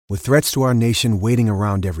With threats to our nation waiting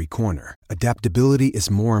around every corner, adaptability is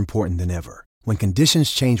more important than ever. When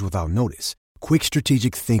conditions change without notice, quick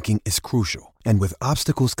strategic thinking is crucial. And with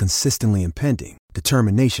obstacles consistently impending,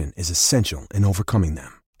 determination is essential in overcoming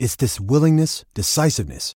them. It's this willingness,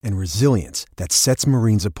 decisiveness, and resilience that sets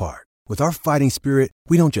Marines apart. With our fighting spirit,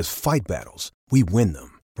 we don't just fight battles, we win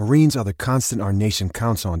them. Marines are the constant our nation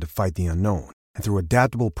counts on to fight the unknown. And through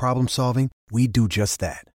adaptable problem solving, we do just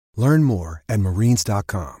that. Learn more at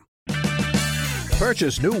marines.com.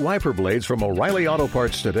 Purchase new wiper blades from O'Reilly Auto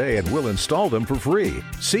Parts today and we'll install them for free.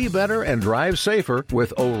 See better and drive safer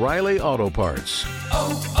with O'Reilly Auto Parts.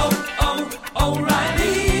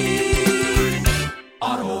 O'Reilly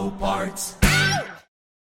Auto Parts.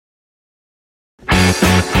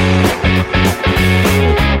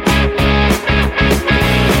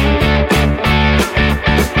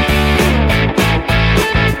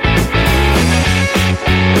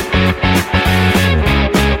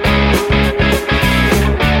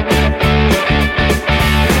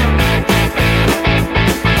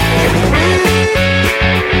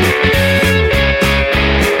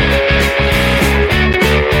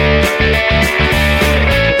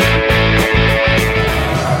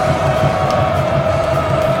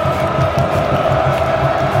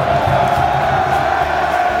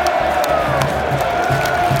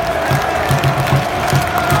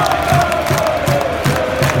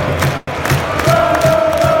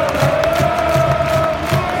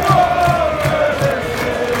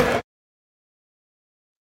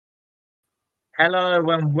 Hello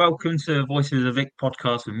and welcome to the Voices of the Vic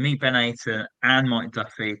podcast with me, Ben Ayton, and Mike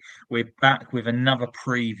Duffy. We're back with another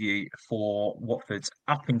preview for Watford's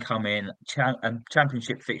up-and-coming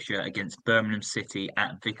championship fixture against Birmingham City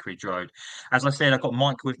at Vicarage Road. As I said, I've got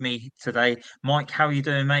Mike with me today. Mike, how are you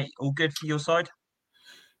doing, mate? All good for your side?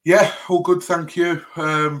 Yeah, all good, thank you.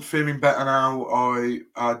 Feeling better now. I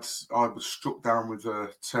was struck down with a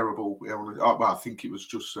terrible illness. I think it was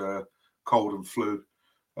just cold and flu.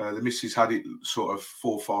 The missus had it sort of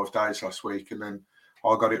 4 or 5 days last week, and then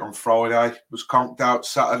I got it on Friday, was conked out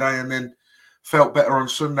Saturday, and then felt better on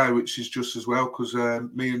Sunday, which is just as well, because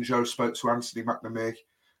me and Joe spoke to Anthony McNamee,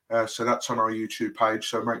 so that's on our YouTube page,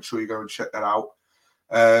 so make sure you go and check that out.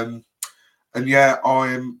 And yeah, I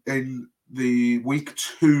am in the week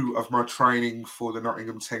 2 of my training for the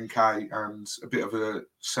Nottingham 10K, and a bit of a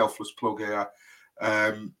selfless plug here.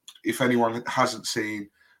 If anyone hasn't seen,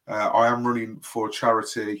 I am running for a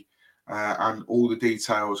charity, and all the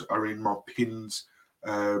details are in my pinned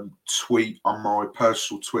tweet on my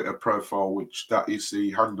personal Twitter profile, which that is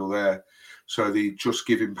the handle there. So the Just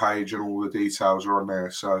Giving page and all the details are on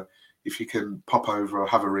there. So if you can pop over,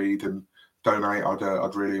 have a read and donate,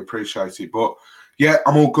 I'd really appreciate it. But yeah,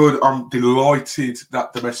 I'm all good. I'm delighted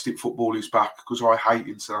that domestic football is back, because I hate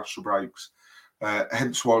international breaks.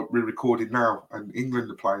 Hence why we're recording now, and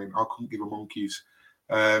England are playing. I couldn't give a monkeys.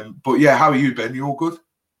 But yeah, how are you, Ben? You all good?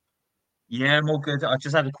 Yeah, I'm all good. I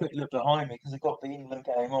just had a quick look behind me because I've got the England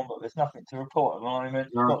game on, but there's nothing to report at the moment.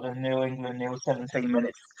 No. Scotland nil, England nil, 17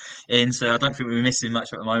 minutes in, so I don't think we're missing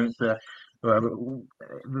much at the moment. The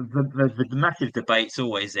massive debate's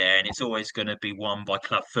always there, and it's always going to be won by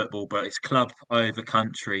club football, but it's club over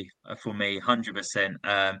country for me, 100%.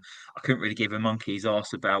 I couldn't really give a monkey's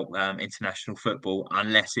arse about international football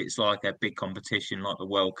unless it's like a big competition like the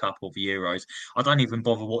World Cup or the Euros. I don't even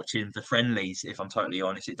bother watching the friendlies, if I'm totally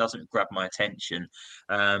honest. It doesn't grab my attention.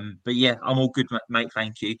 But yeah, I'm all good, mate.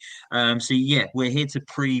 Thank you. So yeah, we're here to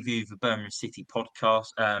preview the Birmingham City podcast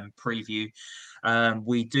preview.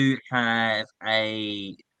 We do have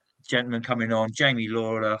a gentleman coming on, Jamie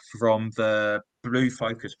Lawlor from the Blue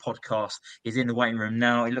Focus podcast. He's in the waiting room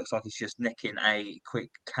now. It looks like he's just necking a quick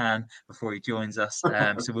can before he joins us.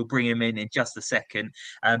 So we'll bring him in just a second.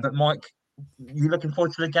 But Mike, you looking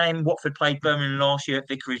forward to the game? Watford played Birmingham last year at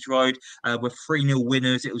Vicarage Road. We're 3-0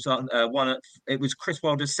 winners. It was It was Chris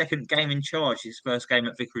Wilder's second game in charge. His first game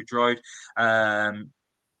at Vicarage Road.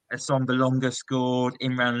 Son Belonga scored,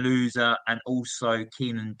 Imran Loser, and also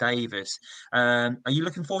Keenan Davis. Are you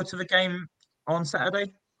looking forward to the game on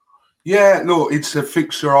Saturday? Yeah, look, it's a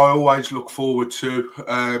fixture I always look forward to.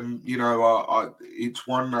 It's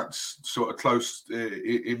one that's sort of close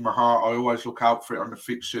in my heart. I always look out for it on the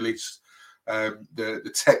fixture list.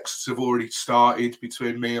 The texts have already started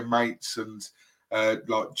between me and mates, and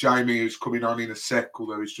like Jamie, who's coming on in a sec,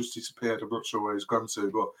 although he's just disappeared. I'm not sure where he's gone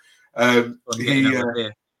to, but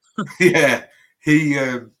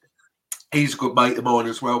he's a good mate of mine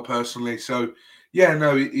as well, personally. So, yeah,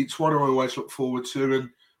 no, it's one I always look forward to. And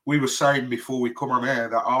we were saying before we come on air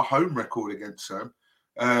that our home record against them,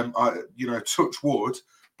 touch wood,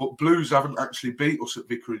 but Blues haven't actually beat us at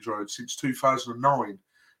Vicarage Road since 2009.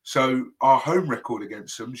 So our home record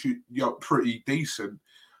against them is pretty decent.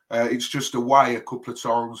 It's just away a couple of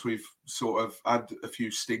times we've sort of had a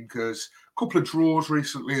few stinkers, a couple of draws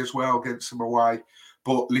recently as well against them away.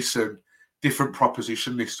 But listen, different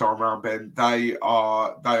proposition this time around, Ben. They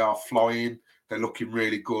are flying. They're looking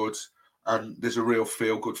really good, and there's a real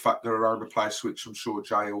feel-good factor around the place, which I'm sure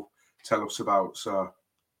Jay will tell us about. So.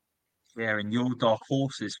 Yeah, and your dark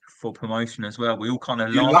horses for promotion as well. We all kind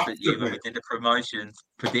of You laughed laughed at you at when me. we did the promotion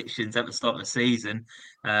predictions at the start of the season.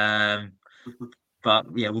 Um, but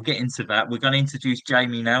yeah, we'll get into that. We're going to introduce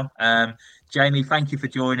Jamie now. Jamie, thank you for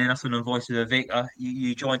joining us on the Voice of the Vicar.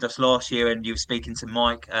 You joined us last year and you were speaking to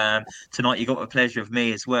Mike. Tonight you got the pleasure of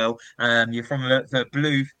me as well. You're from the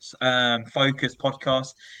Blue Focus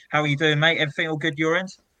podcast. How are you doing, mate? Everything all good your end?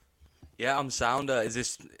 Yeah, I'm sound. Is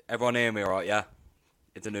this everyone hear me all right? Yeah,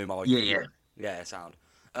 it's a new mic. Yeah, yeah. Yeah, sound.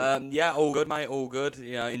 Yeah, all good, mate. All good.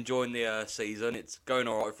 You know, enjoying the season. It's going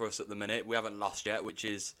all right for us at the minute. We haven't lost yet, which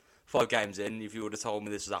is 5 games in. If you would have told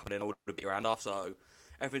me this was happening, I would have beat your hand off. So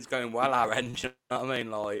everything's going well our end. You know what I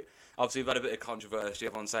mean? Like, obviously we've had a bit of controversy.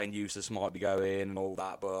 Everyone's saying Eustace might be going and all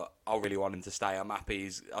that, but I really want him to stay. I'm happy.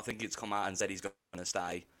 I think it's come out and said he's going to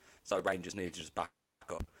stay. So Rangers need to just back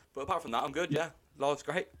up. But apart from that, I'm good. Yeah, life's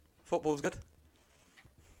great. Football's good.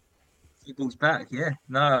 Football's back, yeah.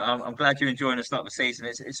 No, I'm glad you're enjoying the start of the season.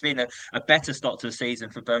 It's been a better start to the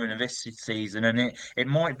season for Birmingham this season, and it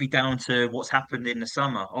might be down to what's happened in the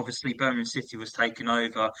summer. Obviously, Birmingham City was taken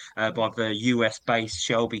over by the US-based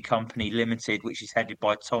Shelby Company Limited, which is headed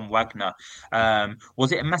by Tom Wagner.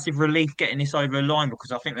 Was it a massive relief getting this over the line?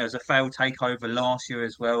 Because I think there was a failed takeover last year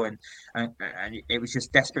as well, and it was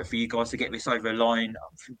just desperate for you guys to get this over the line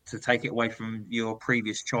to take it away from your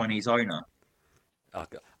previous Chinese owner.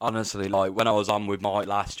 Honestly, like when I was on with Mike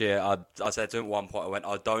last year, I said to him at one point, I went,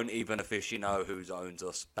 I don't even officially know who owns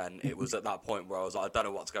us, Ben. It was at that point where I was like, I don't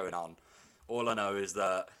know what's going on. All I know is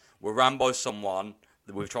that we're ran by someone,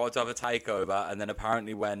 we've tried to have a takeover, and then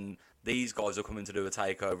apparently when these guys are coming to do a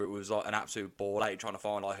takeover, it was like an absolute ball ache trying to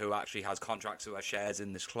find like who actually has contracts, who has shares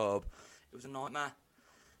in this club. It was a nightmare.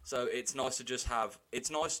 So it's nice to just have, it's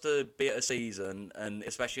nice to be at a season, and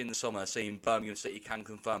especially in the summer, seeing Birmingham City can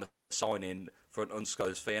confirm a signing for an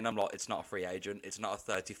undisclosed fee, and I'm like, it's not a free agent, it's not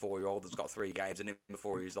a 34-year-old that's got 3 games in him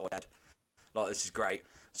before he's like dead. Like, this is great.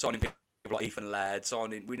 Signing people like Ethan Laird,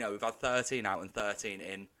 we've had 13 out and 13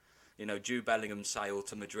 in. You know, Jude Bellingham's sale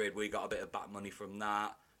to Madrid, we got a bit of back money from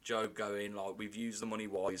that. Joe going, like, we've used the money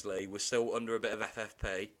wisely. We're still under a bit of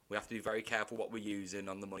FFP. We have to be very careful what we're using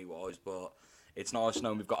on the money wise, but it's nice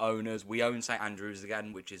knowing we've got owners. We own St Andrews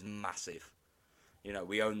again, which is massive. You know,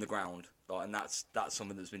 we own the ground, like, and that's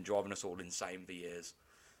something that's been driving us all insane for years.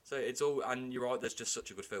 So it's all, and you're right. There's just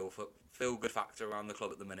such a good feel good factor around the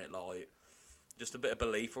club at the minute. Like, just a bit of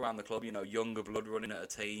belief around the club. You know, younger blood running at a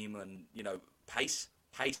team, and you know, pace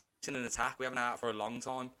in an attack. We haven't had that for a long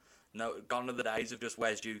time. No, gone are the days of just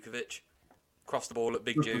where's Djukovic? Cross the ball at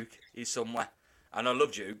Big Duke. He's somewhere. And I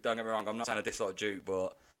love Duke. Don't get me wrong. I'm not saying I dislike Duke,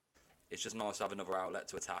 but it's just nice to have another outlet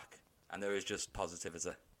to attack, and there is just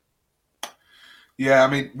positivity. Yeah, I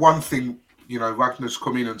mean, one thing, you know, Wagner's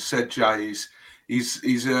come in and said, Jay, is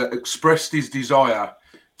he's expressed his desire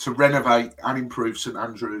to renovate and improve St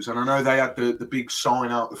Andrews. And I know they had the big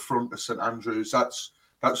sign out the front of St Andrews.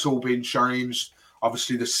 That's all been changed.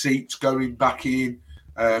 Obviously, the seats going back in,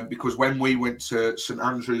 because when we went to St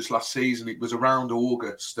Andrews last season, it was around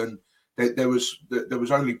August, and there was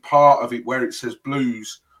only part of it where it says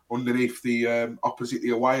Blues underneath the opposite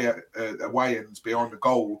the away ends behind the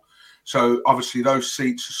goal. So obviously those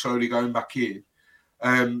seats are slowly going back in.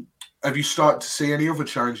 Have you started to see any other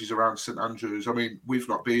changes around St Andrews? I mean, we've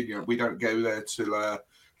not been yet. We don't go there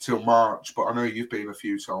till March, but I know you've been a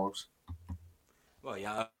few times. Well,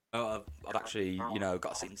 yeah, I've actually, you know,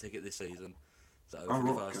 got a season ticket this season. So for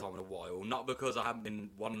the first time in a while. Not because I haven't been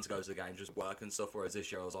wanting to go to the games, just work and stuff. Whereas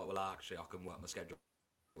this year I was like, well, actually, I can work my schedule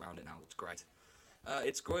around it now. It's great.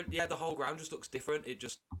 It's good. Yeah, the whole ground just looks different.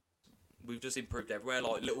 We've just improved everywhere.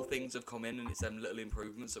 Like, little things have come in, and it's them little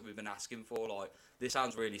improvements that we've been asking for. Like, this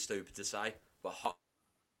sounds really stupid to say, but hot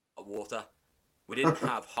water. We didn't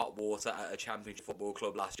have hot water at a championship football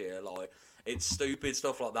club last year. Like, it's stupid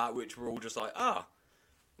stuff like that, which we're all just like,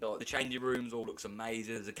 Like, the changing rooms all looks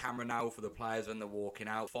amazing. There's a camera now for the players when they're walking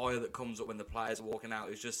out. Fire that comes up when the players are walking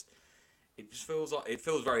out. It just feels like, it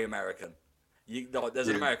feels very American. There's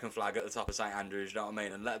an American flag at the top of St Andrews, you know what I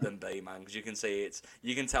mean? And let them be, man, because you can see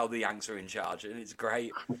you can tell the Yanks are in charge, and it's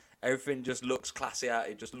great. Everything just looks classier.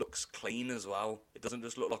 It just looks clean as well. It doesn't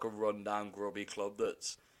just look like a run-down, grubby club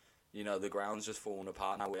that's, you know, the ground's just falling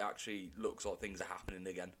apart. Now it actually looks like things are happening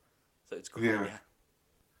again. So it's good, yeah.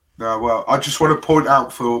 No, well, I just want to point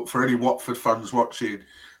out for any Watford fans watching,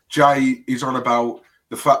 Jay is on about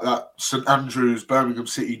the fact that St Andrews, Birmingham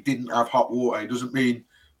City didn't have hot water. It doesn't mean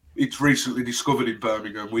it's recently discovered in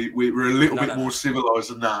Birmingham. We're a little bit more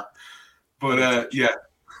civilised than that. But yeah.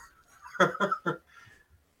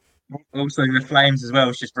 Also, the Flames as well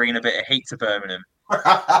is just bringing a bit of heat to Birmingham.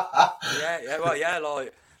 Like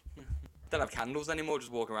don't have candles anymore.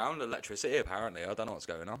 Just walk around. Electricity, apparently. I don't know what's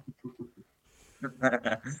going on.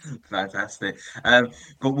 Fantastic.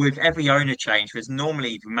 But with every owner change, there's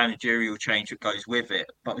normally the managerial change that goes with it.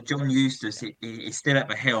 But with John Eustace is still at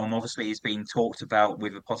the helm. Obviously, he's been talked about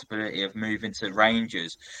with the possibility of moving to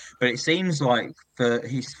Rangers. But it seems like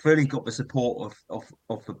he's fully got the support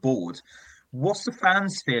of the board. What's the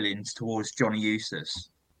fans' feelings towards Johnny Eustace?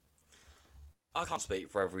 I can't speak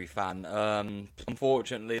for every fan.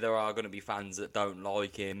 Unfortunately, there are going to be fans that don't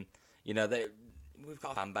like him. You know, we've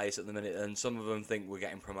got a fan base at the minute, and some of them think we're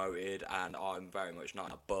getting promoted, and I'm very much not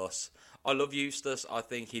on a bus. I love Eustace. I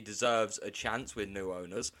think he deserves a chance with new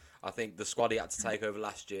owners. I think the squad he had to take over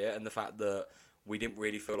last year, and the fact that we didn't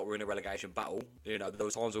really feel like we were in a relegation battle. You know, there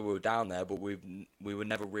was times where we were down there, but we were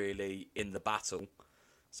never really in the battle.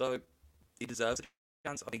 So he deserves a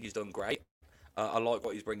chance. I think he's done great. I like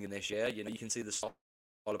what he's bringing this year. You know, you can see the style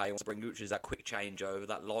of play he wants to bring, which is that quick changeover,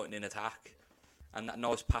 that lightning attack, and that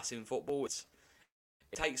nice passing football. It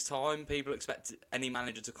takes time. People expect any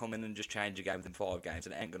manager to come in and just change a game within 5 games,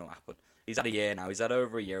 and it ain't going to happen. He's had a year now. He's had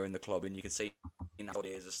over a year in the club, and you can see now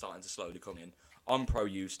ideas are starting to slowly come in. I'm pro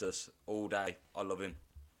Eustace all day. I love him.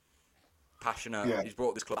 Passionate. Yeah. He's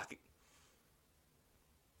brought this club back.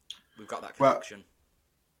 We've got that connection. Well,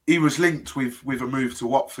 he was linked with a move to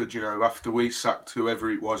Watford, you know, after we sacked whoever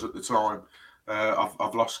it was at the time.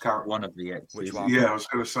 I've lost count. One of the ex. Which one? Yeah, I was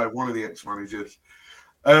going to say one of the ex-managers.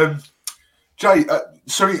 Jay,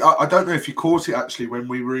 sorry, I don't know if you caught it actually when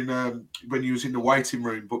we were when you was in the waiting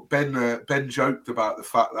room, but Ben joked about the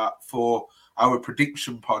fact that for our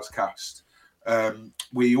prediction podcast,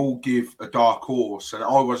 we all give a dark horse, and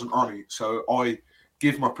I wasn't on it, so I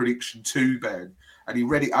give my prediction to Ben, and he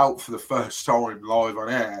read it out for the first time live on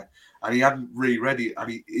air, and he hadn't reread it,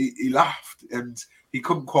 and he laughed, and he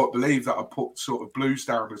couldn't quite believe that I put sort of Blues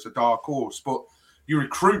down as a dark horse. But your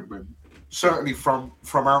recruitment, certainly from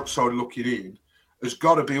outside looking in, has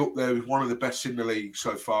got to be up there with one of the best in the league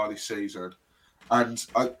so far this season. And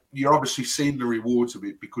you're obviously seeing the rewards of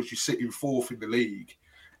it because you're sitting 4th in the league.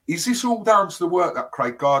 Is this all down to the work that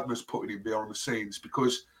Craig Gardner's putting in behind the scenes?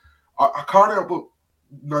 Because I can't help but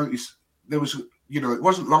notice there was, you know, it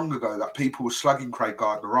wasn't long ago that people were slagging Craig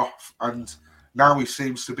Gardner off, and now he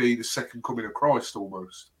seems to be the second coming of Christ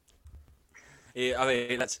almost. Yeah, I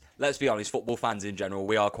mean, let's be honest. Football fans in general,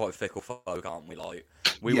 we are quite fickle folk, aren't we? Like,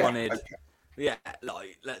 let's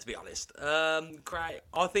be honest. Craig,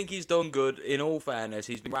 I think he's done good. In all fairness,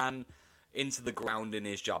 he's been ran into the ground in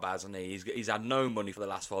his job, hasn't he? He's had no money for the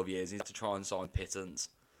last 5 years. He's had to try and sign pittance,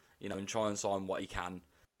 you know, and try and sign what he can.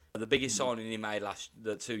 The biggest signing he made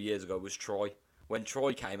 2 years ago was Troy. When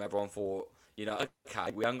Troy came, everyone thought, you know,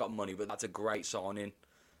 okay, we haven't got money, but that's a great signing.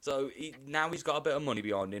 So now he's got a bit of money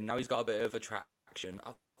behind him. Now he's got a bit of attraction.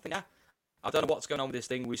 I think, I don't know what's going on with this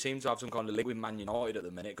thing. We seem to have some kind of link with Man United at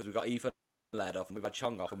the minute because we've got Ethan led off and we've had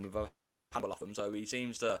Chung off and we've had Campbell off them. So he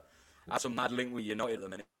seems to have some mad link with United at the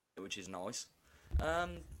minute, which is nice. I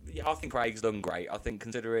think Craig's done great. I think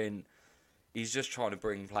considering he's just trying to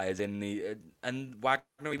bring players in. And Wagner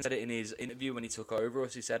even said it in his interview when he took over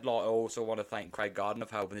us. He said, like, I also want to thank Craig Gardner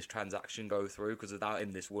for helping this transaction go through because without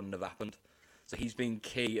him, this wouldn't have happened. So he's been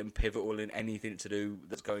key and pivotal in anything to do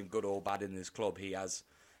that's going good or bad in this club. He's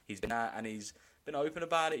been at, and he's been open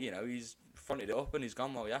about it. You know, he's fronted it up and he's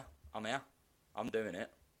gone, well, yeah, I'm here. I'm doing it.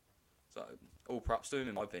 So all props to him,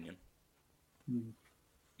 in my opinion.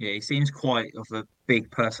 Yeah, he seems quite of a big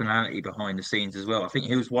personality behind the scenes as well. I think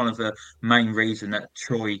he was one of the main reasons that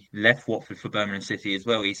Troy left Watford for Birmingham City as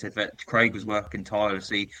well. He said that Craig was working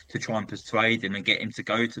tirelessly to try and persuade him and get him to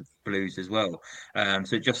go to Blues as well.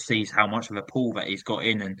 So it just sees how much of a pull that he's got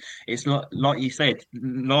in. And it's like you said,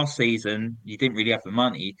 last season, you didn't really have the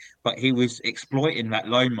money, but he was exploiting that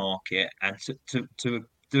loan market and to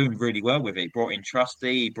doing really well with it. He brought in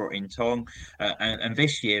Trusty, he brought in Tong, and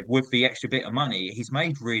this year with the extra bit of money, he's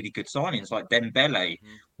made really good signings like Dembele.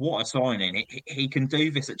 What a signing! He can do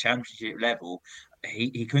this at Championship level.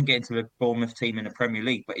 He couldn't get into the Bournemouth team in the Premier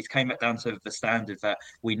League, but he's came back down to the standard that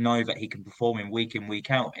we know that he can perform in week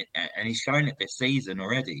out, and he's shown it this season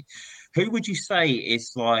already. Who would you say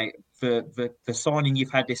is like the signing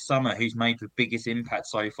you've had this summer who's made the biggest impact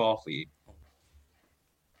so far for you?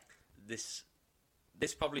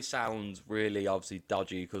 This probably sounds really obviously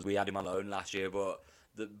dodgy because we had him on loan last year, but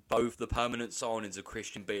both the permanent signings of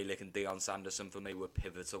Christian Bielik and Dion Sanderson for me were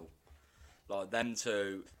pivotal. Like them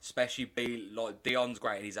two, especially Dion's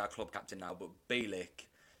great and he's our club captain now, but Bielik,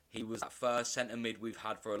 he was that first centre mid we've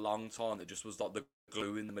had for a long time that just was like the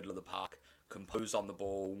glue in the middle of the park, composed on the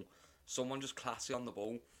ball, someone just classy on the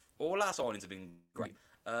ball. All our signings have been great.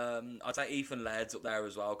 I'd say Ethan Laird's up there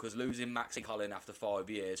as well, because losing Maxi Collin after 5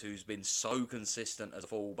 years, who's been so consistent as a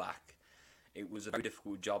fullback, it was a very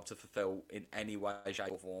difficult job to fulfil in any way,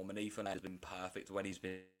 shape or form, and Ethan Laird has been perfect when he's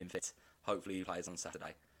been fit. Hopefully he plays on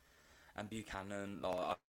Saturday. And Buchanan,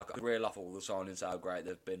 I could reel off all the signings how great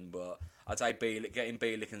they've been, but I'd say getting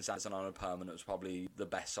Bielik and Sanderson on a permanent was probably the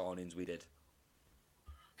best signings we did.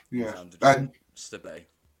 Yeah, and stability.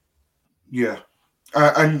 Yeah,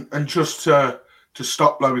 and just to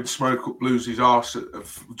stop blowing smoke up Blues' arse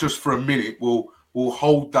just for a minute, we'll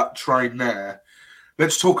hold that train there.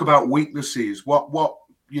 Let's talk about weaknesses. What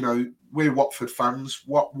we're Watford fans.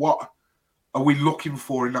 What are we looking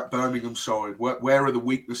for in that Birmingham side? Where are the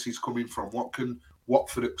weaknesses coming from? What can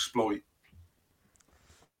Watford exploit?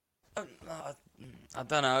 I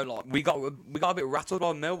don't know. Like we got a bit rattled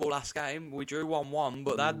by Millwall last game. We drew 1-1,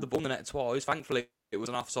 but they had the ball in the net twice. Thankfully, it was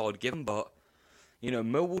an offside given. But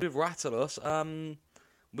Millwall did rattle us.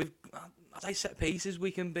 With I'd say set pieces, we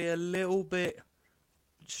can be a little bit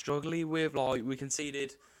struggling with. Like we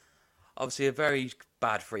conceded, obviously a very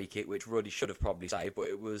bad free kick, which Ruddy should have probably saved. But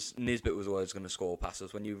Nisbet was always going to score past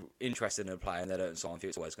us. When you're interested in a player and they don't sign for you,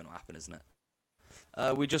 it's always going to happen, isn't it?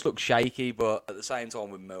 We just look shaky, but at the same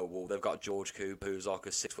time with Millwall, they've got George Cooper, who's like a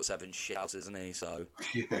 6'7" shithouse, isn't he? So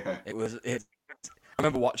yeah. I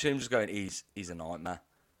remember watching him just going, he's a nightmare.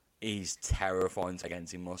 He's terrifying to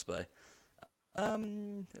against him, must be.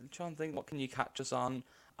 I'm trying to think, what can you catch us on?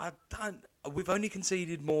 We've only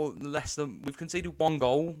conceded we've conceded 1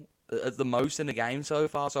 goal at the most in the game so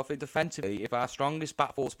far. So I think defensively, if our strongest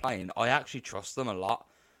back four's playing, I actually trust them a lot.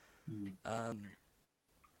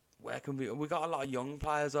 Where can we got a lot of young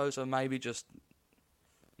players though, so maybe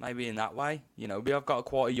in that way, we have got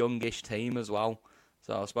quite a youngish team as well.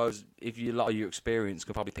 So I suppose if a lot of your experience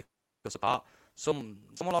could probably pick us apart. Someone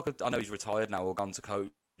like I know he's retired now or gone to coach,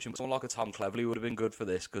 but someone like a Tom Cleverley would have been good for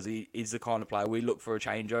this, because he's the kind of player we look for a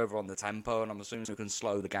changeover on the tempo, and I'm assuming we can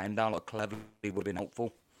slow the game down. Like Cleverley would have been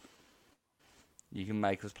helpful. You can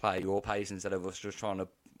make us play your pace instead of us just trying to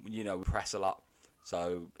press a lot.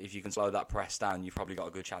 So if you can slow that press down, you've probably got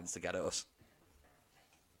a good chance to get at us.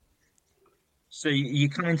 So you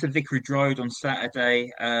come into Vicarage Road on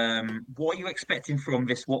Saturday. What are you expecting from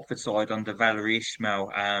this Watford side under Valerie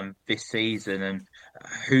Ismail this season, and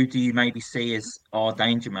who do you maybe see as our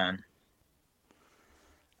danger man?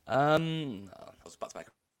 I was about to make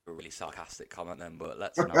a really sarcastic comment then, but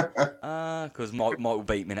let's not, because Mike will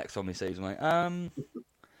beat me next time he sees me. I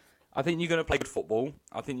think you're going to play good football.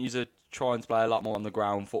 I think you're trying to play a lot more on the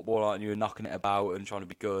ground football, aren't you? Knocking it about and trying to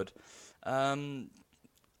be good.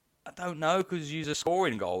 I don't know, because you're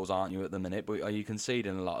scoring goals, aren't you, at the minute? But are you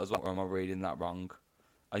conceding a lot as well, or am I reading that wrong?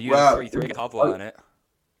 Are you 3-3 Cov, weren't it?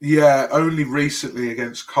 Yeah, only recently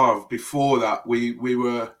against Cov. Before that, we'd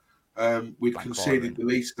conceded the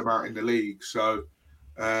least amount in the league. So,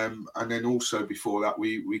 and then also before that,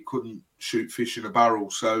 we couldn't shoot fish in a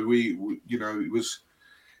barrel. So it was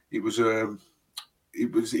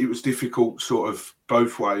difficult sort of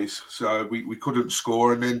both ways. So we couldn't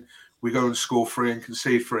score, and then we go and score 3 and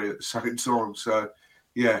concede 3 at the same time. So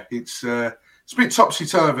yeah, it's a bit topsy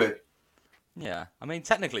turvy. Yeah, I mean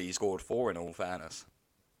technically you scored 4 in all fairness.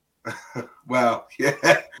 Well,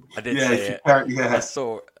 yeah, I did see it. Yeah, I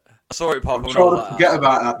saw it pop. I'm trying to forget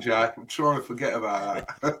about that, Jack. I'm trying to forget about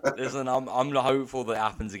that. Listen, I'm hopeful that it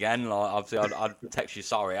happens again. Like obviously, I'd text you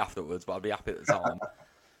sorry afterwards, but I'd be happy at the time.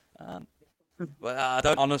 But I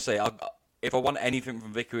don't honestly. If I want anything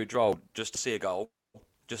from Vicarage Road, just to see a goal,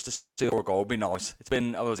 would be nice. It's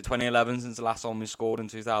been 2011 since the last time we scored, in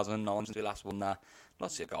 2009 since we last won there.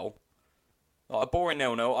 Let's see a goal. Like a boring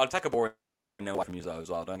 0-0. I'll take a boring 0 away from you though as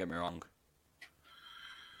well. Don't get me wrong.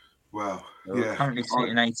 Well, We're currently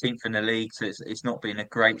sitting 18th in the league, so it's not been a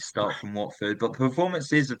great start from Watford, but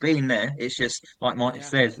performances have been there. It's just like Mike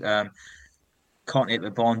says, can't hit the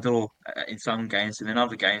barn door in some games, and in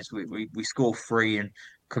other games we score 3 and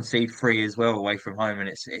concede 3 as well away from home, and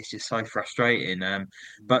it's just so frustrating.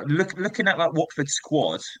 But looking at like Watford's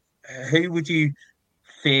squad, who would you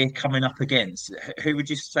fear coming up against? Who would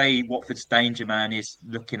you say Watford's danger man is,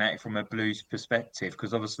 looking at it from a Blues perspective?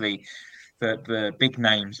 Because obviously the big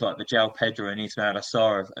names like the João Pedro and Ismail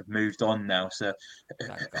Assar have moved on now. So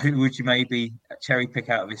who would you maybe cherry pick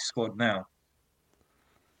out of this squad now?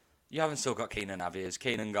 You haven't still got Keenan, have you? Is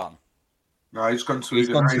Keenan gone? No, he's gone to He's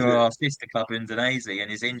gone to Udinese. our sister club Udinese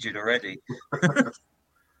and is injured already.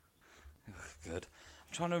 Good.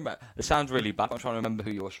 I'm trying to remember. It sounds really bad. I'm trying to remember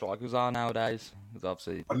who your strikers are nowadays. Because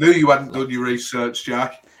obviously, I knew you hadn't done your research,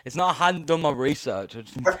 Jack. it's not. I hadn't done my research. I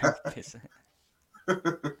just been very busy.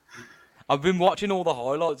 I've been watching all the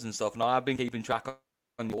highlights and stuff, and I've been keeping track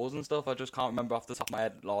on yours and stuff. I just can't remember off the top of my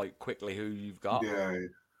head, like quickly, who you've got. Yeah.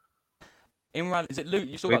 Imran, is it Luke?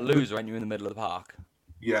 You still got Loser, aren't you, in the middle of the park?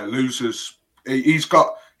 Yeah, Losers. He's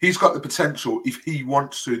got the potential, if he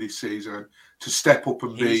wants to this season, to step up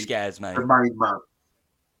and be scares me. the main man.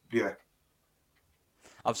 Yeah.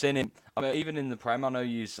 I've seen him. I mean, even in the Prem, I know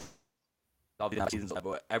you. But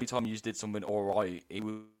every time you did something all right, he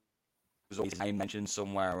was always his name mentioned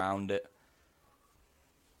somewhere around it.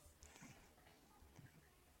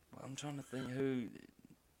 I'm trying to think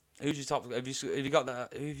who's your top. Have you got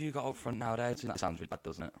that? Who have you got up front nowadays? That sounds really bad,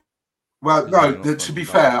 doesn't it? Well, no. To be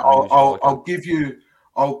fair, I'll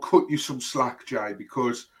cut you some slack, Jay,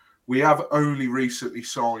 because we have only recently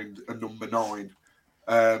signed a number 9.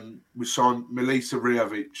 We signed Milita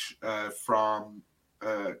Rijovic from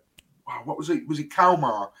what was it? Was it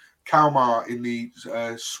Kalmar? Kalmar in the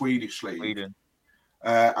Swedish league. Sweden.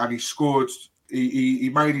 And he scored. He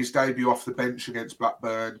made his debut off the bench against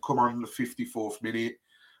Blackburn. Come on in the 54th minute.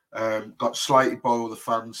 Got slated by all the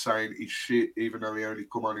fans saying he's shit, even though he only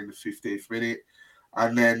come on in the 50th minute.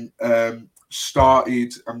 And then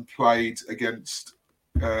started and played against.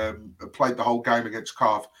 Played the whole game against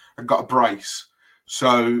Carve and got a brace.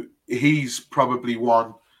 So he's probably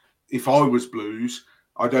one. If I was Blues,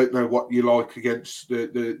 I don't know what you like against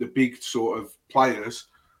the big sort of players,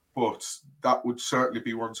 but that would certainly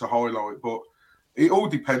be one to highlight. But it all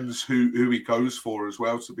depends who he goes for as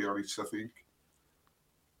well, to be honest, I think.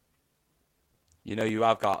 You know, you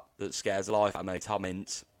have got that scares life. I mean, Tom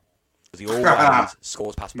Ince, because he always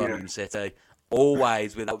scores past Birmingham City.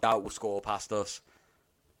 Always, without doubt, will score past us.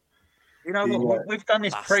 You know what? We've done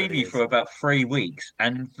this preview for about 3 weeks,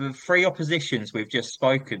 and the 3 oppositions we've just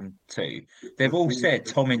spoken to, they've all said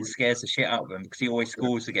Tom Ince scares the shit out of them because he always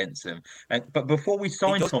scores against them. But before we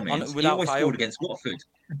signed Tom Ince, he always scored against Watford.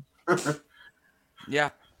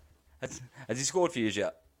 Yeah. Has he scored for you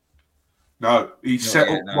yet? No, he set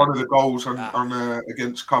up one of the goals on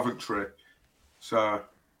against Coventry. So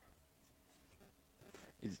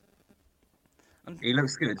he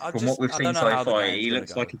looks good. From what we've seen so far, he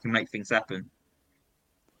looks like he can make things happen.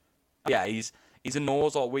 Yeah, he's a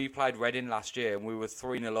nose. Like, we played Reading last year and we were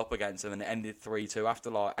 3-0 up against him and it ended 3-2. After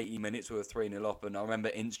like 80 minutes, we were 3-0 up, and I remember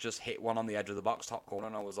Ince just hit one on the edge of the box top corner,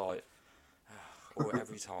 and I was like, oh,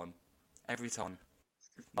 every time.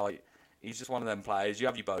 Like, he's just one of them players. You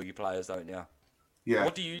have your bogey players, don't you? Yeah. How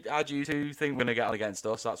do you two think we're going to get on against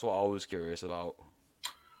us? That's what I was curious about.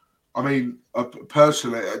 I mean,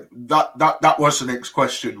 personally, that was the next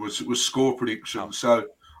question was score prediction. Oh. So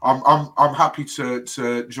I'm happy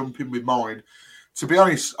to jump in with mine. To be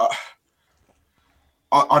honest,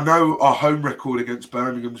 I know our home record against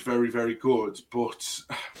Birmingham is very, very good, but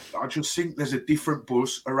I just think there's a different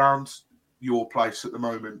buzz around your place at the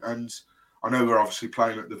moment. And I know we're obviously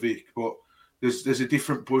playing at the Vic, but there's a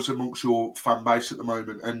different buzz amongst your fan base at the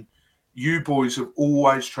moment. And you boys have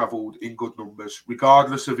always travelled in good numbers,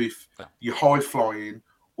 regardless of if you're high-flying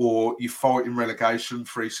or you're fighting relegation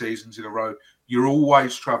 3 seasons in a row. You're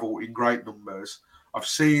always travel in great numbers. I've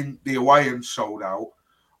seen the away end sold out.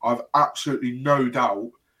 I've absolutely no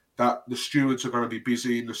doubt that the stewards are going to be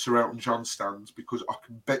busy in the Sir Elton John stands, because I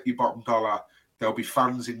can bet you bottom dollar there'll be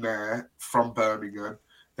fans in there from Birmingham.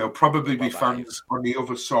 There'll probably be fans on the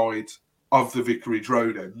other side of the Vicarage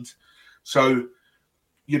Road end. So,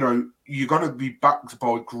 you know, you're going to be backed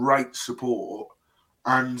by great support,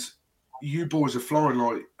 and you boys are flying.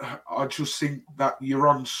 Like, I just think that you're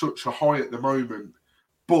on such a high at the moment,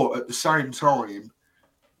 but at the same time,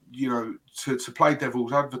 you know, to play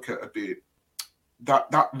devil's advocate a bit,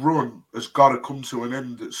 that run has got to come to an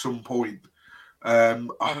end at some point.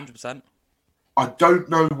 100%. I don't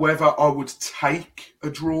know whether I would take a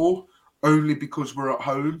draw only because we're at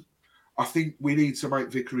home. I think we need to make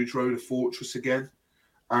Vicarage Road a fortress again.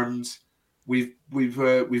 And we've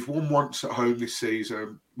won once at home this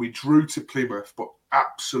season. We drew to Plymouth, but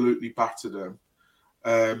absolutely battered them.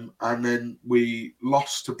 And then we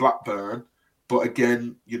lost to Blackburn, but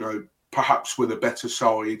again, you know, perhaps with a better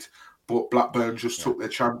side, but Blackburn just took their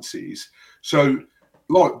chances. So,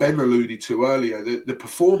 like Ben alluded to earlier, the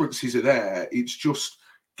performances are there. It's just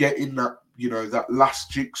getting that, you know, that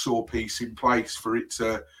last jigsaw piece in place for it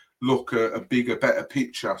to look a bigger, better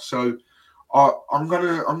picture. So, I'm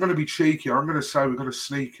gonna be cheeky. I'm gonna say we're gonna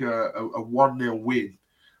sneak a 1-0 win,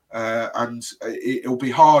 and it'll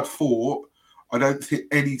be hard fought. I don't think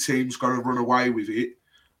any team's going to run away with it.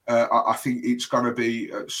 I think it's going to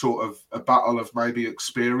be sort of a battle of maybe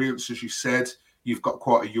experience. As you said, you've got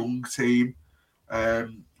quite a young team.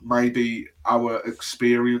 Maybe our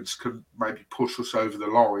experience can maybe push us over the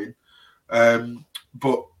line.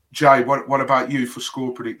 But Jay, what about you for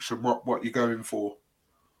score prediction? What you going for?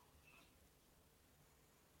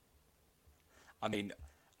 I mean,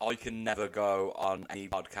 I can never go on any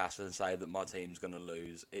podcast and say that my team's going to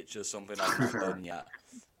lose. It's just something I've not done yet.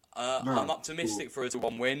 I'm optimistic for us to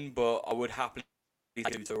 1-win, but I would happily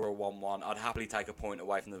take a 2 or a 1-1. I'd happily take a point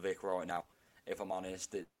away from the Vic right now, if I'm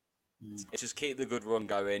honest. It's just keep the good run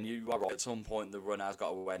going. You are right, at some point the run has got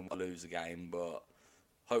to win or lose the game, but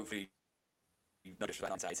hopefully you've not just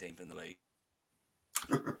 18th in the league.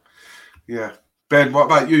 Yeah. Ben, what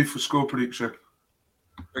about you for score prediction?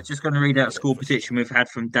 We're just going to read out a score prediction we've had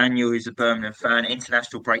from Daniel, who's a Birmingham fan.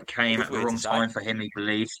 International break came at the wrong time for him, he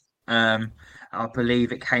believes. I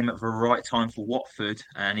believe it came at the right time for Watford,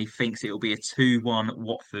 and he thinks it will be a 2-1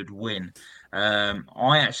 Watford win.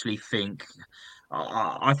 I actually think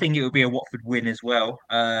I think it will be a Watford win as well.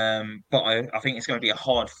 But I think it's going to be a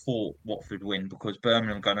hard fought Watford win because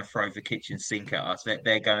Birmingham are going to throw the kitchen sink at us.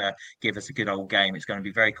 They're going to give us a good old game. It's going to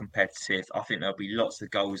be very competitive. I think there'll be lots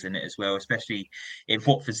of goals in it as well, especially if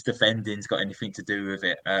Watford's defending's got anything to do with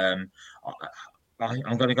it. I'm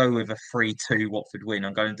going to go with a 3-2 Watford win.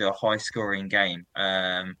 I'm going to do a high scoring game.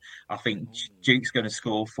 I think Duke's going to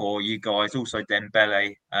score for you guys. Also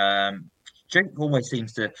Dembele. Duke always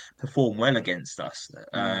seems to perform well against us,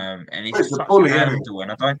 and he's just a such a bully, isn't he? handle.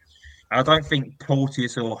 And I don't think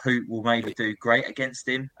Porteous or Hoot will maybe do great against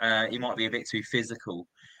him. He might be a bit too physical.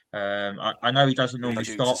 I know he doesn't normally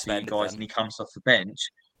start for you guys, and he comes off the bench.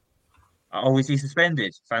 Oh, is he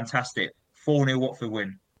suspended? Fantastic. 4-0 Watford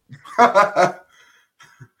win. He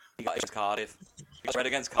got against Cardiff. He got red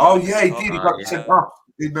against Oh Cardiff. yeah, he did. He got sent off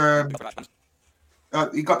in.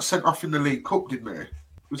 He got sent off in the League Cup, didn't he?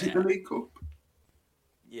 Was it the League Cup?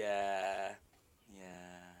 Yeah.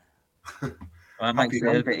 Well, that makes it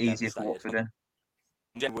a bit easier for Watford then.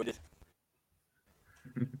 Jen Wooded.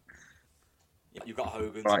 You've got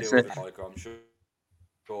Hogan Right, to deal with the striker, I'm sure.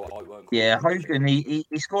 Yeah, Hogan, he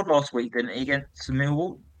scored last week, didn't he, against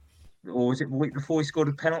Millwall? Or was it the week before he scored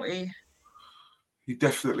a penalty? He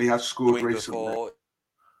definitely has scored recently. Before,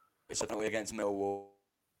 it's definitely against Millwall,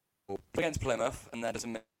 against Plymouth, and then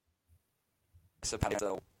doesn't miss a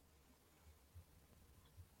penalty.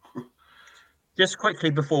 Just quickly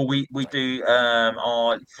before we do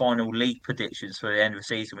our final league predictions for the end of the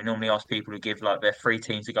season, we normally ask people to give like their 3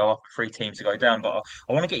 teams to go up, 3 teams to go down. But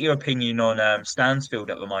I want to get your opinion on Stansfield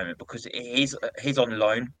at the moment because he's on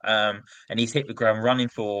loan and he's hit the ground running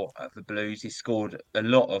for the Blues. He's scored a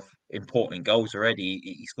lot of important goals already.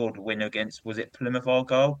 He scored a win against, was it Plymouth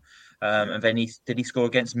Argyle? And then did he score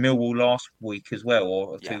against Millwall last week as well,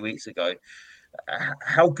 or 2 weeks ago?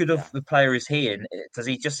 How good of the player is he? And does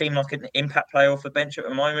he just seem like an impact player off the bench at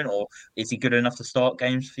the moment, or is he good enough to start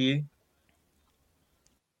games for you?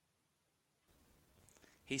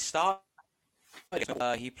 He started.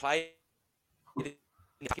 He played in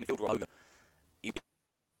the field role. He was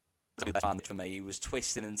the best for me. He was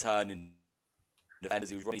twisting and turning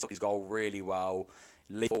defenders. He was running his goal really well.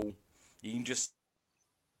 Little, you can just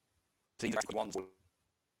see one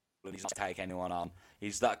and he's not take anyone on.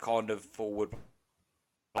 He's that kind of forward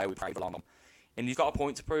player we pray for long. And he's got a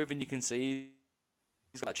point to prove, and you can see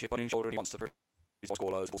he's got that chip on his shoulder and he wants to prove he's got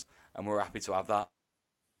score loads of goals, and we're happy to have that.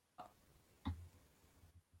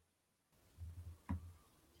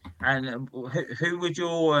 And who would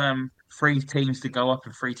your 3 teams to go up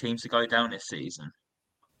and 3 teams to go down this season?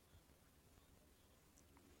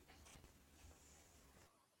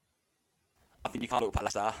 I think you can't look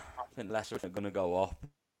past Leicester. I think Leicester are going to go up.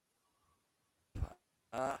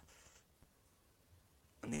 And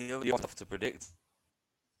the other stuff to predict.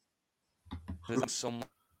 There's someone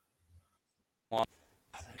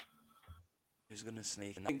who's going to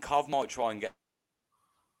sneak in. I think Cov might try and get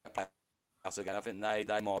playoffs again. I think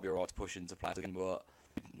they might be alright to push into playoffs again, but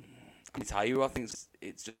I can tell you, I think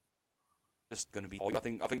it's just going to be. I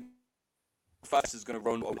think first is going to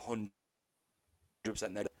run 100%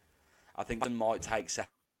 there. I think it might take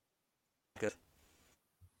second.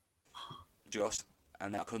 Just,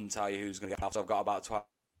 and I couldn't tell you who's going to get playoffs. I've got about 12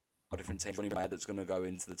 different teams running ahead that's going to go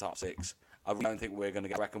into the top 6. I really don't think we're going to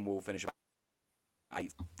get. I reckon we'll finish about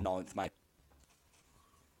 8th, 9th, maybe.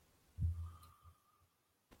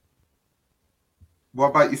 What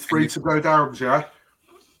about your 3 to go down, Jay?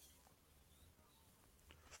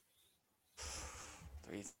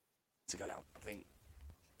 3 to go down.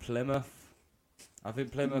 I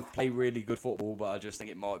think Plymouth play really good football, but I just think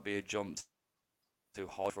it might be a jump too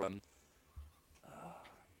high for him.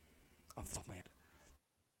 Off the top of my head.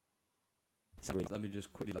 Sorry, let me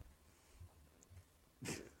just quickly look.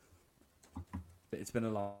 It's been a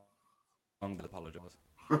long but apologise.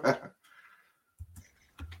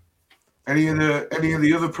 Any of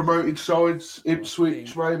the other promoted sides,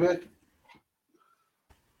 Ipswich maybe?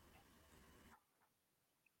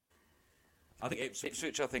 I think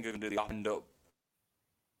Ipswich I think are going to do the end up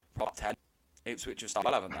top 10. Ipswich have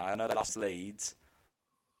started well, haven't they? I know they lost Leeds.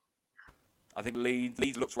 I think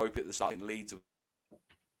Leeds looks ropey at the start. I think Leeds will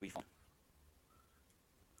be fine.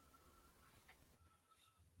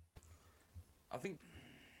 I think.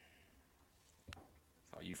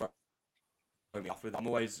 Oh, you throw me off with. I'm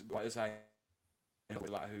always saying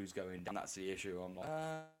like who's going down. That's the issue. I'm like,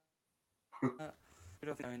 who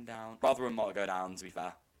do I think going down? Rotherham might go down. To be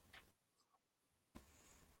fair,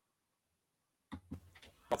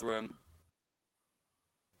 Rotherham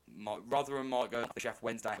might go. The Chef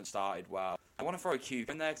Wednesday haven't started well. I want to throw QPR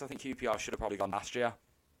in there because I think QPR should have probably gone last year.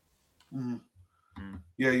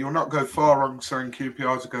 Yeah, you'll not go far wrong saying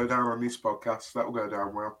QPR to go down on this podcast. That will go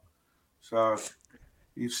down well. So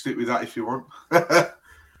you stick with that if you want.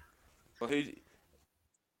 Well, who do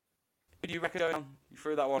you reckon going down? You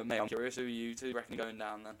threw that one at me. I'm curious who you two reckon going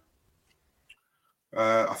down then.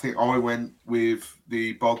 I think I went with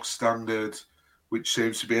the bog standard, which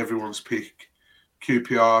seems to be everyone's pick.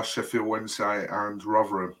 QPR, Sheffield Wednesday, and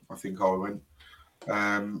Rotherham. I think I went.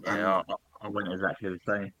 I went exactly the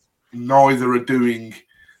same. Neither are doing,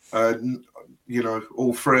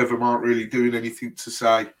 all three of them aren't really doing anything to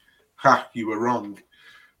say, ha, you were wrong.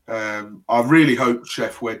 I really hope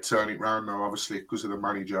Chef Wed turn it round now, obviously, because of the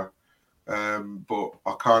manager. But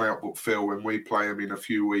I can't help but feel when we play them in a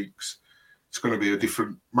few weeks, it's going to be a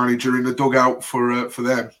different manager in the dugout for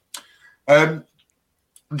them.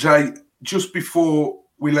 Jay, just before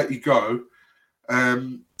we let you go,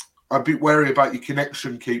 I'm a bit wary about your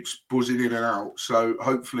connection keeps buzzing in and out, so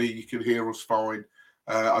hopefully you can hear us fine.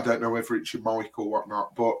 I don't know whether it's your mic or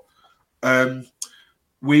whatnot, but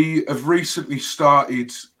we have recently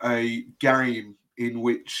started a game in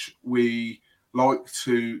which we like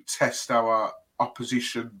to test our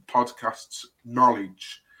opposition podcast's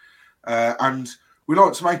knowledge. And we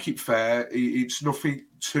like to make it fair. It's nothing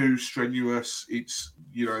too strenuous. It's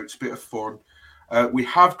a bit of fun. We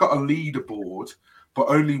have got a leaderboard, but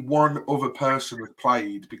only one other person has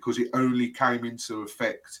played because it only came into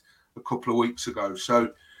effect a couple of weeks ago.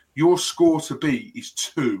 So your score to beat is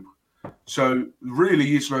 2. So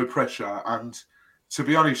really is no pressure. And to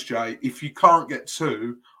be honest, Jay, if you can't get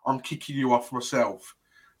 2, I'm kicking you off myself.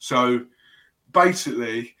 So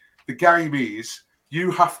basically, the game is you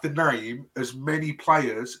have to name as many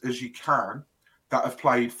players as you can that have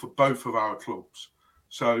played for both of our clubs.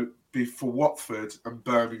 So be for Watford and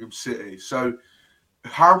Birmingham City. So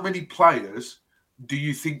how many players do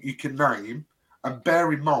you think you can name? And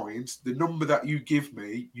bear in mind, the number that you give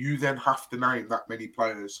me, you then have to name that many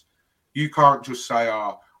players. You can't just say,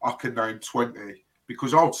 I can name 20,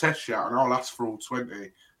 because I'll test you and I'll ask for all 20.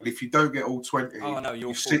 And if you don't get all 20... Oh, no,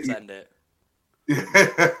 you'll send it.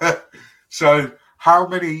 So how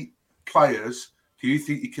many players do you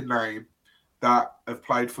think you can name that have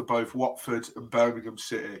played for both Watford and Birmingham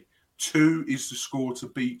City? 2 is the score to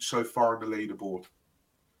beat so far in the leaderboard.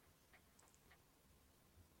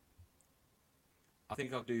 I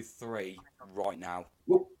think I'll do 3 right now.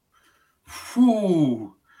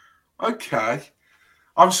 Ooh, okay.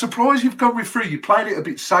 I'm surprised you've gone with 3. You played it a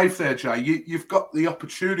bit safe there, Jay. You've got the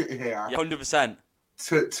opportunity here. Yeah, 100%.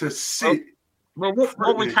 To sit. Well,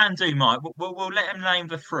 what we can do, Mike, we'll let him name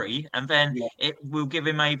the 3, and then we'll give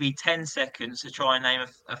him maybe 10 seconds to try and name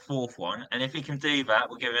a 4th one. And if he can do that,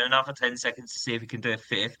 we'll give him another 10 seconds to see if he can do a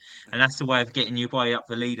 5th. And that's the way of getting you way up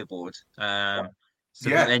the leaderboard. That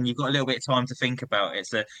then you've got a little bit of time to think about it.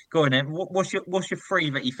 So go on then. What's your 3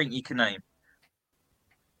 that you think you can name?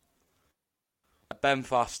 Ben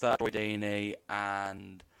Foster, Troy Deeney,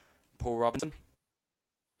 and Paul Robinson.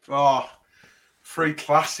 Oh, 3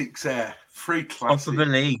 classics there. 3 classics. Top of the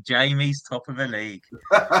league. Jamie's top of the league.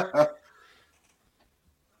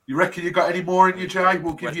 You reckon you got any more in you, Jay?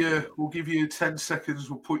 We'll give you 10 seconds.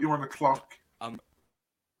 We'll put you on the clock.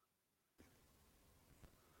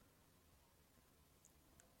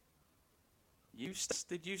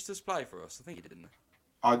 Did Eustace play for us? I think he did, didn't he?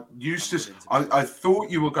 I thought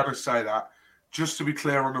you were going to say that. Just to be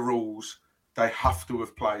clear on the rules, they have to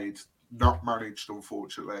have played, not managed,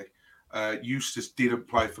 unfortunately. Eustace didn't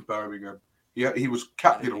play for Birmingham. Yeah, he was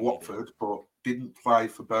captain of Watford, but didn't play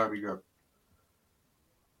for Birmingham.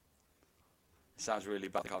 Sounds really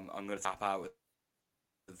bad. I'm going to tap out.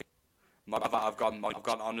 I've gone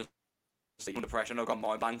honestly under pressure, and I've got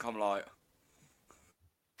my bank. I'm like,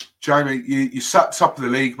 Jamie, you sat top of the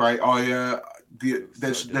league, mate.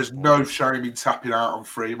 There's no shame in tapping out on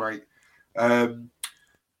free, mate. Ben,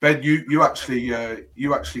 you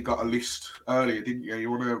actually got a list earlier, didn't you?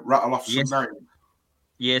 You want to rattle off some names?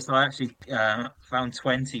 Yes, I actually found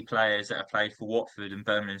 20 players that have played for Watford and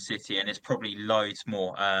Birmingham City, and it's probably loads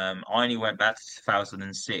more. I only went back to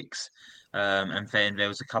 2006, and then there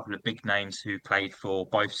was a couple of big names who played for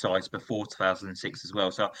both sides before 2006 as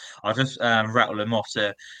well. So I'll just rattle them off.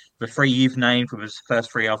 So the three you've named for the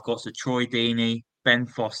first three I've got: so Troy Deeney, Ben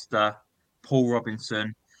Foster, Paul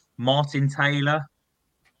Robinson, Martin Taylor,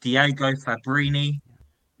 Diego Fabrini,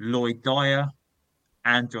 Lloyd Dyer,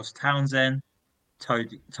 Andros Townsend,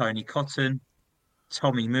 Tony Cotton,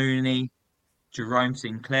 Tommy Mooney, Jerome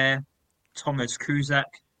Sinclair, Thomas Kuzak,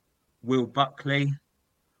 Will Buckley,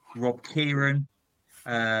 Rob Kieran,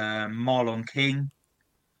 Marlon King,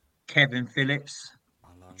 Kevin Phillips,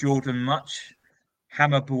 Jordan Much,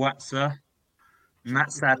 Hammer Buatsa,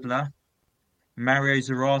 Matt Sadler, Mario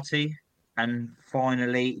Zarate, and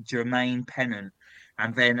finally Jermaine Pennant.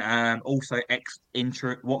 And then also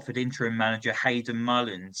Watford interim manager Hayden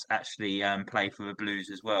Mullins actually played for the Blues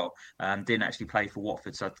as well. Didn't actually play for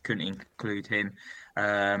Watford, so I couldn't include him.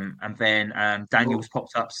 And then Daniel's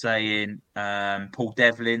popped up saying Paul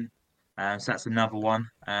Devlin. So that's another one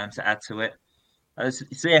to add to it.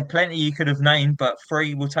 So yeah, plenty you could have named, but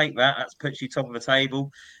three will take that. That puts you top of the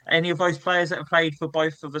table. Any of those players that have played for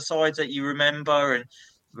both of the sides that you remember and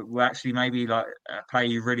were actually maybe like a player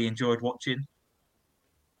you really enjoyed watching?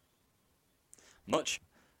 Much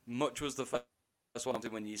was the first one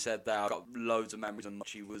when you said that. I got loads of memories on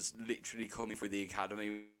Much. He was literally coming through the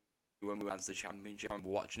academy when we went to the championship. I remember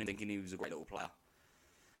watching him, thinking he was a great little player.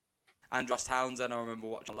 Andros Townsend, I remember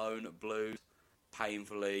watching alone at Blues.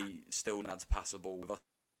 Painfully, still had to pass a ball with us.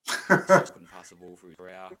 Just couldn't pass a ball through his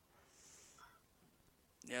career.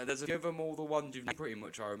 Yeah, there's a few of them, all the ones you've named pretty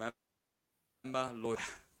much I remember.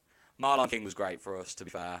 Marlon King was great for us, to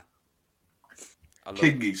be fair.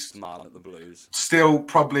 King is Marlon at the Blues. Still,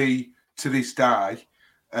 probably to this day,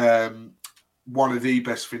 one of the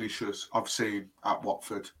best finishers I've seen at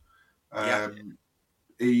Watford.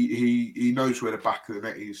 He knows where the back of the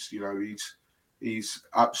net is. You know, he's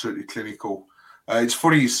absolutely clinical. It's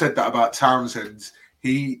funny you said that about Townsend.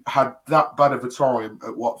 He had that bad of a time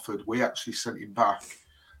at Watford. We actually sent him back.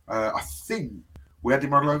 I think we had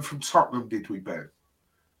him on loan from Tottenham, did we, Ben?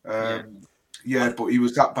 Yeah, but he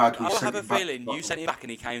was that bad. I have a feeling you sent him back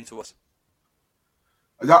and he came to us.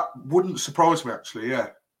 That wouldn't surprise me, actually, yeah.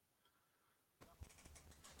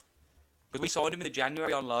 Because we signed him in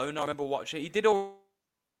January on loan. I remember watching it. He did all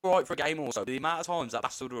right for a game or so. The amount of times that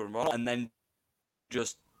bastard would run and then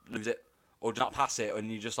just lose it or not pass it,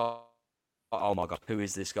 and you just like, oh my God, who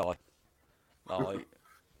is this guy? Like,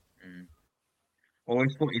 I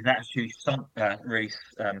always thought his attitude really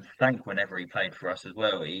stank whenever he played for us as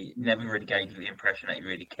well. He never really gave you the impression that he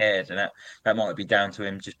really cared, and that might be down to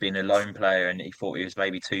him just being a loan player, and he thought he was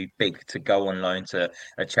maybe too big to go on loan to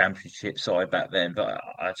a championship side back then. But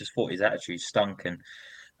I just thought his attitude stunk, and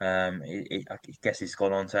I guess he's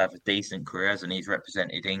gone on to have a decent career, hasn't he? He's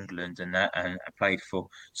represented England and played for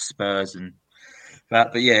Spurs and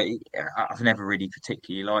that. But yeah, I've never really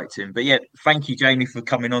particularly liked him. But yeah, thank you, Jamie, for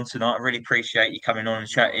coming on tonight. I really appreciate you coming on and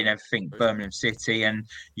chatting everything Birmingham City. And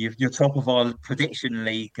you're top of our prediction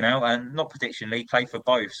league now, and not prediction league, play for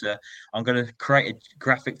both. So I'm going to create a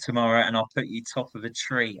graphic tomorrow, and I'll put you top of the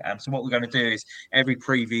tree. So what we're going to do is every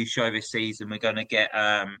preview show this season, we're going to get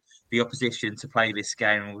the opposition to play this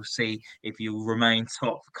game, and we'll see if you'll remain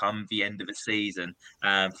top come the end of the season.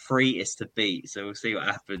 3 is to beat, so we'll see what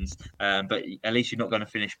happens. But at least you're not going to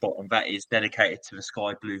finish bottom. That is dedicated to the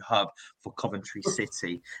Sky Blue Hub for Coventry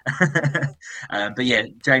City. But yeah,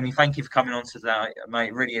 Jamie, thank you for coming on today,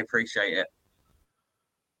 mate. Really appreciate it.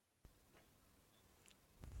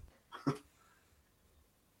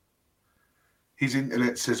 His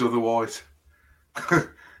internet says otherwise.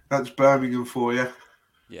 That's Birmingham for you.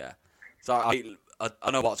 Yeah. So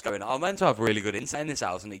I know what's going on. I'm meant to have really good insight in this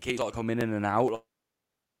house, and it keeps like coming in and out.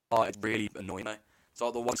 Like, it's really annoying me.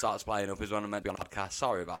 So the one starts playing up is when I'm meant to be on a podcast.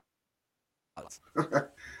 Sorry about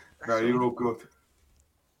that. No, you're all good.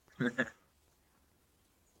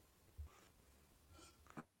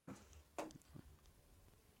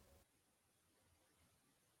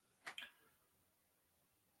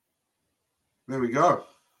 There we go.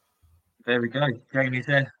 There we go. Jamie's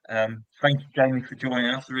there. Thank you, Jamie, for joining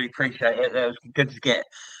us. I really appreciate it. It was good to get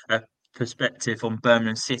a perspective on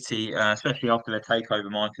Birmingham City, especially after their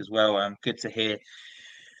takeover, Mike, as well. Good to hear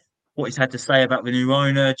what he's had to say about the new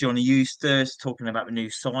owner, Johnny Eustace, talking about the new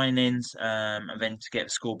signings, and then to get the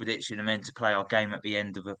score prediction and then to play our game at the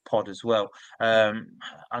end of the pod as well. I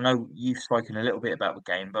know you've spoken a little bit about the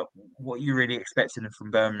game, but what are you really expecting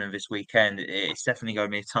from Birmingham this weekend? It's definitely going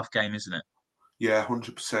to be a tough game, isn't it? Yeah,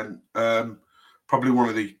 100%. Probably one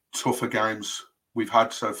of the tougher games we've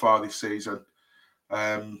had so far this season.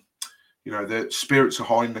 The spirits are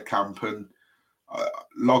high in the camp, and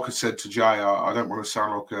like I said to Jay, I don't want to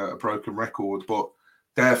sound like a broken record, but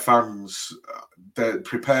their fans, they're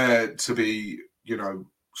prepared to be,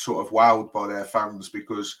 sort of wowed by their fans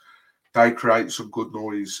because they create some good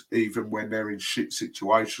noise even when they're in shit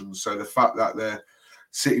situations. So the fact that they're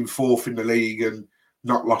sitting fourth in the league and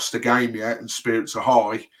not lost a game yet and spirits are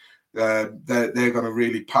high, they're going to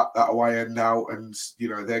really pack that away end out, and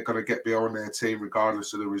they're going to get behind their team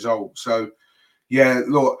regardless of the result. So yeah,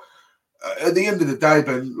 look, at the end of the day,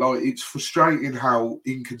 Ben, like, it's frustrating how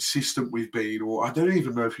inconsistent we've been, or I don't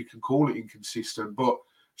even know if you can call it inconsistent, but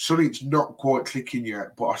something's not quite clicking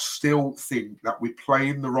yet. But I still think that we're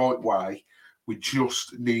playing the right way. We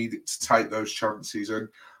just need to take those chances, and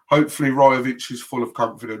hopefully Rajovic is full of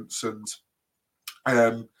confidence.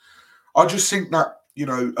 And I just think that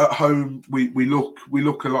at home we look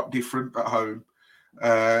a lot different at home,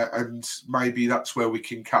 and maybe that's where we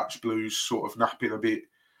can catch Blues sort of napping a bit.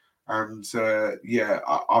 And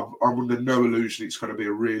I'm under no illusion it's going to be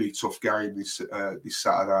a really tough game this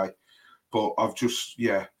Saturday. But I've just,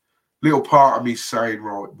 little part of me saying,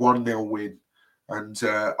 right, 1-0 win. And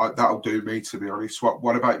that'll do me, to be honest.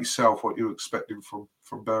 What about yourself? What are you expecting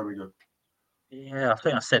from Birmingham? Yeah, I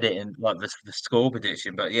think I said it in like the score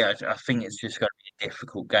prediction, but yeah, I think it's just going to be a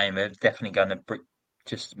difficult game. They're definitely going to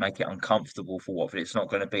just make it uncomfortable for Watford. It's not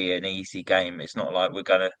going to be an easy game. It's not like we're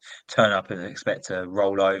going to turn up and expect to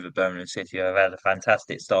roll over Birmingham City. They've had a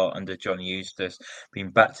fantastic start under Johnny Eustace, been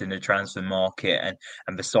backed in the transfer market,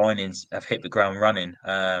 and the signings have hit the ground running.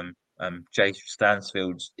 Jay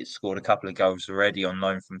Stansfield scored a couple of goals already on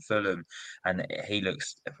loan from Fulham, and he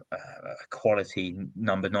looks a quality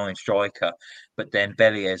number 9 striker. But then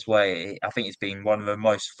Belly as well, I think he's been one of the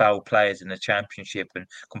most foul players in the Championship and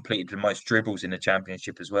completed the most dribbles in the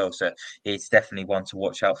Championship as well. So it's definitely one to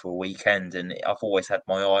watch out for a weekend. And I've always had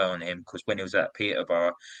my eye on him because when he was at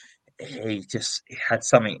Peterborough, he just had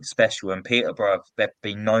something special. And Peterborough, they've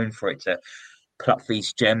been known for it to pluck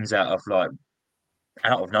these gems out of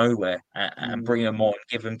nowhere and bring them on,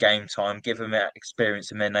 give them game time, give them that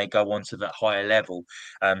experience, and then they go on to that higher level.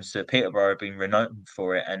 So Peterborough have been renowned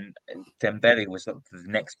for it, and Dembele was the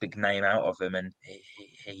next big name out of them, and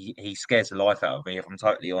he scares the life out of me. If I'm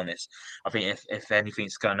totally honest, I think if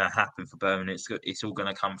anything's going to happen for Birmingham, it's all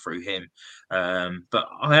going to come through him. But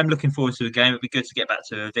I am looking forward to the game. It'd be good to get back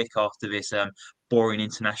to Vic after this boring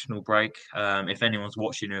international break. If anyone's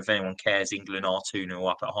watching or if anyone cares, England are 2-0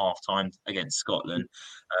 up at half time against Scotland.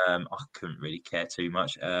 I couldn't really care too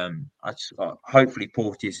much. Hopefully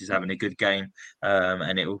Porteous is having a good game,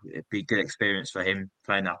 and it'll be a good experience for him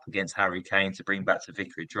playing up against Harry Kane to bring back to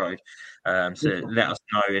Vicarage Road. So let us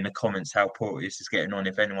know in the comments how Porteous is getting on,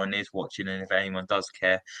 if anyone is watching and if anyone does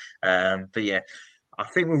care. But yeah, I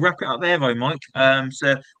think we'll wrap it up there, though, Mike.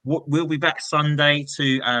 So we'll be back Sunday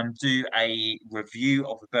to do a review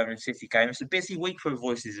of the Birmingham City game. It's a busy week for the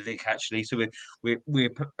Voices of Vic, actually. So we're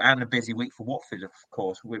and a busy week for Watford, of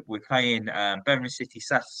course. We're playing Birmingham City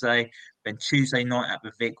Saturday. Then Tuesday night at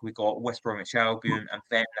the Vic, we got West Bromwich Albion, and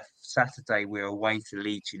then Saturday we're away to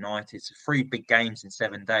Leeds United. So 3 big games in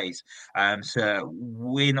 7 days. So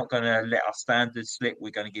we're not going to let our standards slip.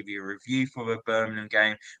 We're going to give you a review for the Birmingham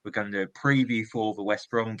game. We're going to do a preview for the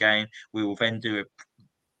West Brom game. We will then do a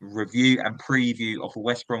review and preview of the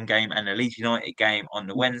West Brom game and the Leeds United game on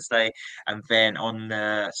the Wednesday, and then on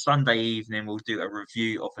the Sunday evening we'll do a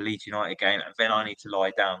review of the Leeds United game, and then I need to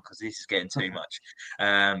lie down because this is getting too much.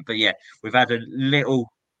 But yeah, we've had a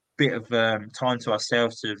little bit of time to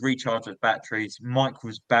ourselves to recharge our batteries. Mike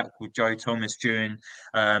was back with Joe Thomas during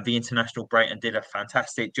the international break and did a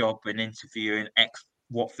fantastic job in interviewing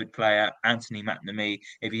Watford player Anthony McNamee.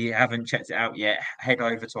 If you haven't checked it out yet, head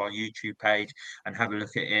over to our YouTube page and have a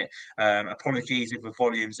look at it. Apologies if the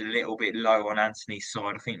volume's a little bit low on Anthony's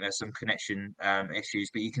side. I think there's some connection issues,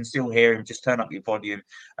 but you can still hear him. Just turn up your volume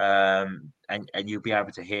and you'll be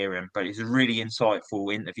able to hear him. But it's a really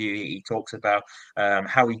insightful interview. He talks about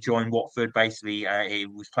how he joined Watford. Basically, he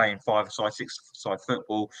was playing 5-a-side, 6-a-side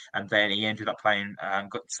football, and then he ended up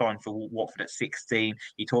got signed for Watford at 16.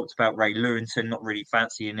 He talked about Ray Lewington, not really fan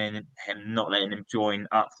fancying him, not letting him join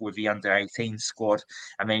up with the under-18 squad.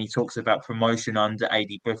 And then he talks about promotion under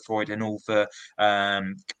Adi Boothroyd and all the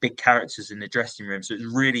big characters in the dressing room. So it's a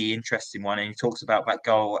really interesting one. And he talks about that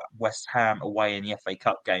goal at West Ham away in the FA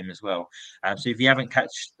Cup game as well. So if you haven't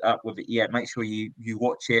catched up with it yet, make sure you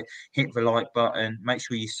watch it, hit the like button, make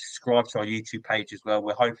sure you subscribe to our YouTube page as well.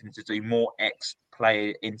 We're hoping to do more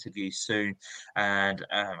player interviews soon, and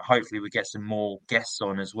hopefully we get some more guests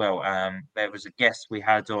on as well. There was a guest we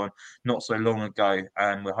had on not so long ago,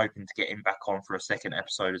 and we're hoping to get him back on for a second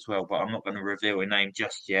episode as well, but I'm not going to reveal a name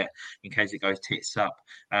just yet in case it goes tits up.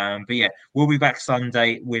 But yeah, we'll be back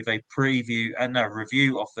Sunday with a preview and a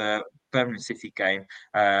review of the Birmingham City game.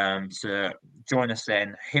 So join us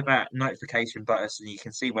then, hit that notification button so you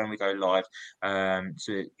can see when we go live.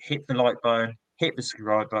 So hit the like button, hit the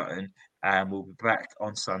subscribe button, and we'll be back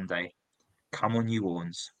on Sunday. Come on, you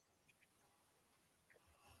Horns.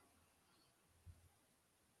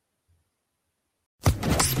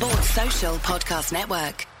 Sports Social Podcast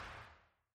Network.